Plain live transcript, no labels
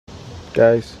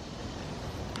Guys,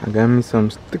 I got me some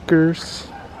stickers.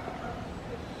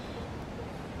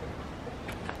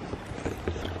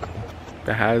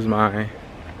 That has my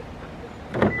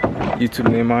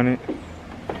YouTube name on it.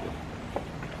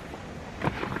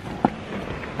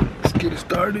 Let's get it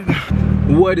started.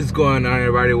 What is going on,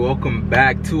 everybody? Welcome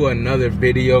back to another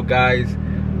video, guys.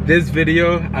 This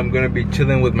video, I'm gonna be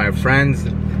chilling with my friends.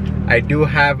 I do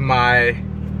have my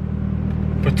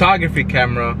photography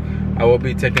camera. I will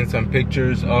be taking some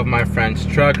pictures of my friend's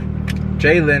truck,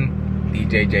 Jalen,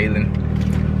 DJ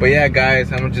Jalen. But yeah,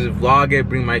 guys, I'm gonna just vlog it,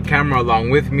 bring my camera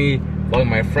along with me, vlog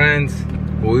my friends.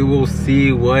 We will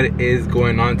see what is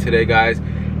going on today, guys.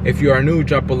 If you are new,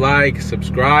 drop a like,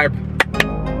 subscribe.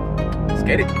 Let's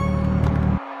get it.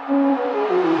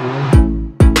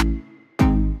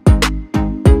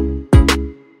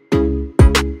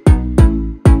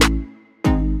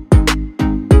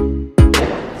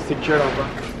 Take your shirt off, bro.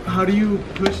 How do you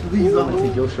push these off?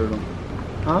 Take your shirt on.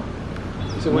 Huh?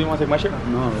 So what, you want to take my shirt?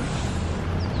 No.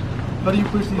 How do you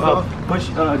push these off? Push,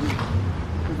 just like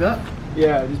that?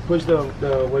 Yeah, just push the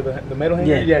where the metal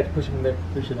hanger. Yeah, push it from there.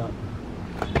 Push it out.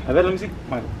 A ver, let me see.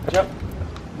 Come on, watch out.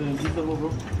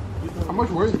 How much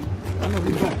weight? I know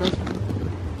these don't fast.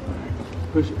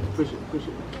 Push it, push it, push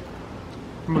it.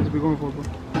 How much are we going for, bro?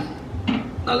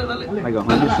 Like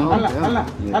 100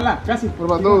 something. What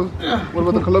about those? What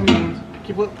about the Colombian ones?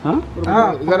 Keep up. Huh?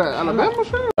 Is that an Alabama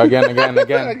shirt? Again.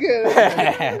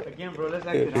 Again, bro, let's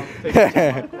act it out.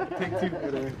 Take two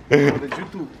for the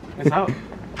YouTube. It's out.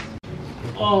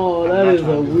 Oh, that is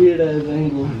a weird ass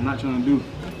angle. I'm not trying to do.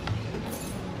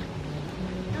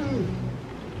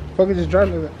 Fucking just drive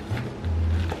like that.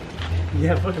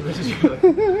 Yeah, fuck it, this is like.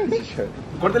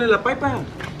 Córtale la pipa.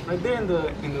 Right there in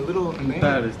the little end.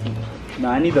 No,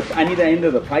 I need the end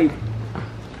of the pipe.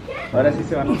 Ahora sí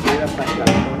se van a subir hasta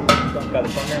con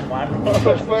calzón en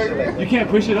mano. You can't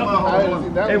push it up.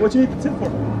 Hey, what you need the tip for?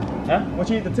 Huh? What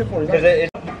you need the tip for?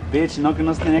 Bitch, no que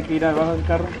no se tenía que ir abajo del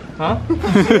carro. Huh?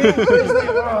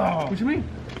 What you mean?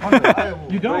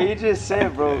 You don't. Bro, you just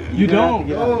said, bro. You don't.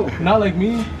 Not like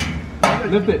me.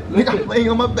 Lift it. Lift it. Laying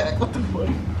on my back. What the fuck?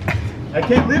 I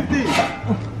can't lift it.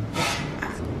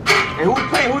 Hey,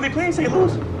 who they playing? St.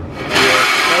 Louis?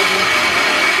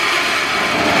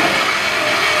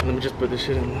 Let me just put this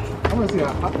shit in there. I want to see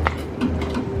how hot. I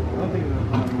don't think it's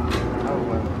hot.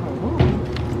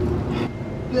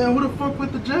 Yeah, who the fuck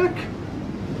put the jack?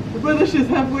 Bro, that shit's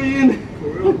halfway in. For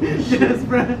real? Yes,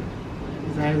 bro.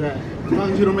 As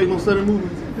long as you don't make no sudden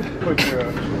movements. Put the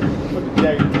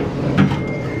jack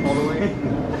all the way.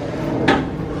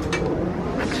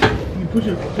 You push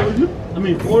it towards you? I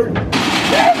mean forward.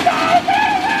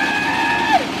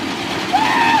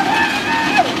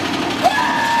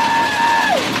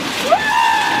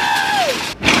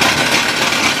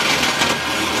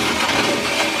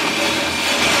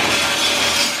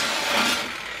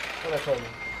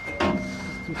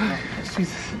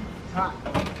 Jesus.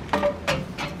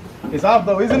 It's off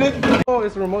though, isn't it? Oh,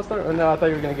 it's a remote start? Or no, I thought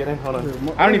you were gonna get in. Hold on.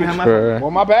 I don't even have my phone.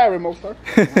 Well, my bad, remote start.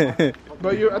 But I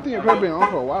think your crib been on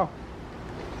for a while.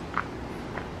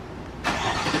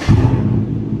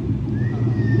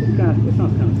 It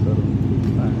sounds kind of subtle.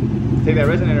 Take that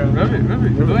resonator. Rub it.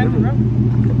 Go ahead.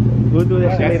 We'll do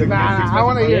that shit. Nah, I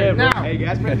want to hear it now. Hey,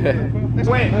 gas pressure. Let's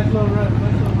wait. Nice little rub.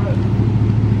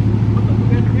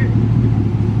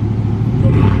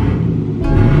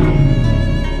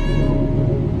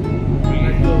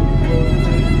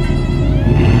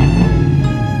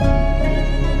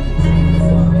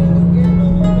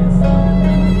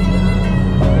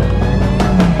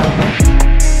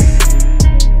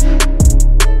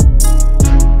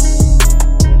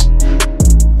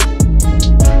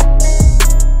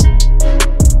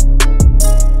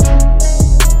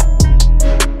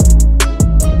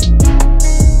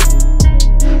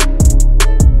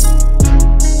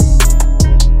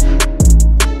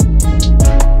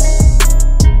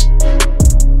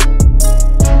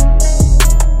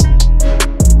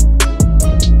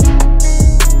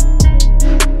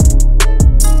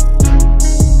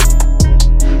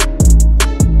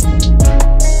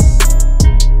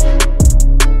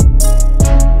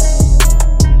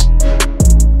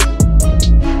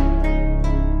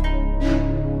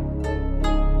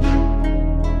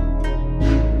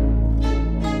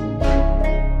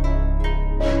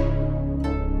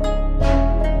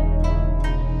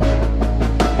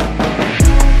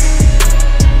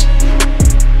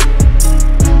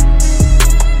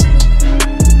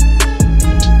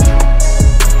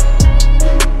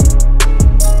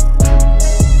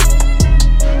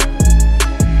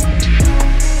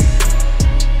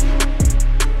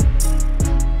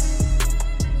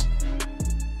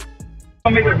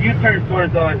 U-turn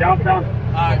towards downtown.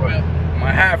 Alright, man.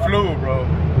 My hat flew, bro.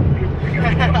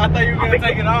 I thought you were gonna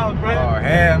take it off, bro. Oh,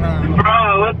 hell no.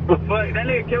 Bro, what the fuck? That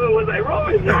nigga Kevin was like,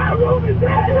 Roman's dead, Roman's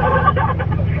dead.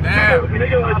 Damn.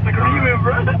 Nigga was screaming,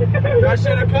 bro. I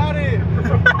should have caught it.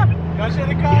 I should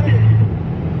have caught it.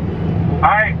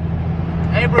 Alright.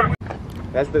 Hey, bro.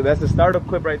 That's the startup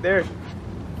clip right there.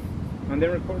 And then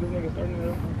record this nigga starting it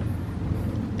up.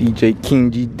 DJ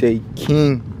King, DJ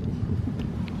King.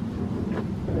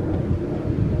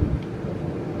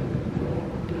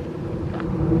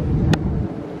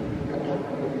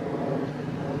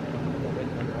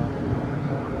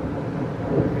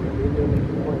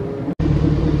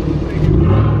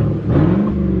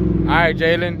 Alright,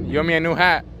 Jalen, you owe me a new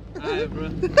hat. Alright, bro.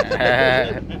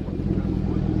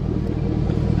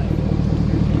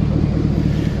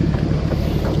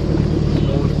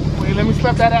 Wait, let me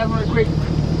slap that ass real quick.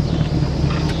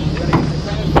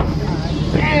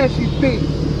 Damn, she's big.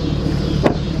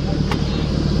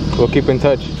 We'll keep in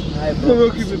touch. Alright, bro.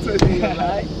 We'll keep in touch.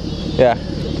 Alright. Yeah.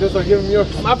 Just like give them your.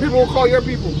 My people will call your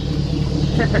people.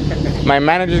 My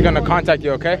manager's gonna contact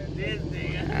you, okay?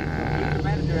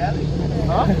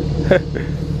 Huh?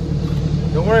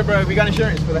 Don't worry, bro. We got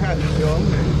insurance for the hat.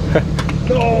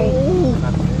 No.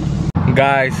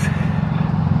 Guys,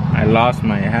 I lost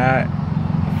my hat.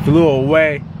 Flew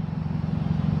away.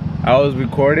 I was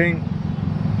recording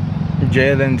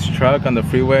Jalen's truck on the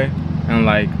freeway, and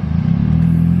like,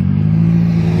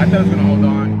 I thought I was gonna hold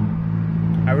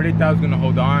on. I really thought I was gonna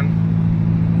hold on,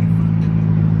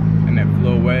 and it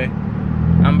flew away.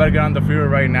 I'm about to get on the freeway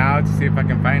right now to see if I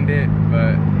can find it,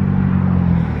 but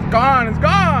it's gone. It's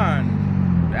gone.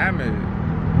 Damn it.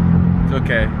 It's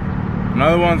okay.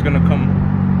 Another one's gonna come.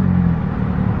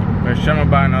 We're gonna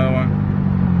buy another one.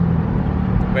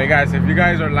 But guys, if you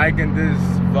guys are liking this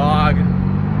vlog,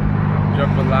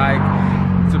 drop a like,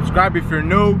 subscribe if you're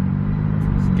new.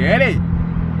 Let's get it.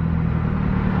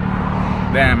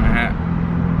 Damn hat.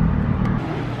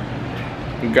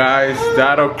 Guys,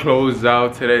 that'll close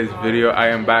out today's video. I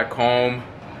am back home.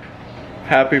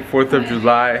 Happy 4th of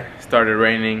July. Started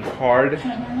raining hard,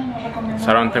 so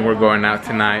I don't think we're going out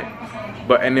tonight.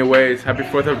 But anyways, happy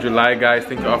 4th of July, guys.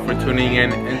 Thank you all for tuning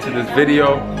in into this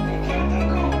video.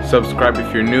 Subscribe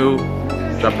if you're new.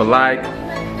 Drop a like.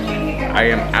 I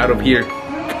am out of here.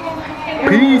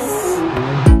 Peace.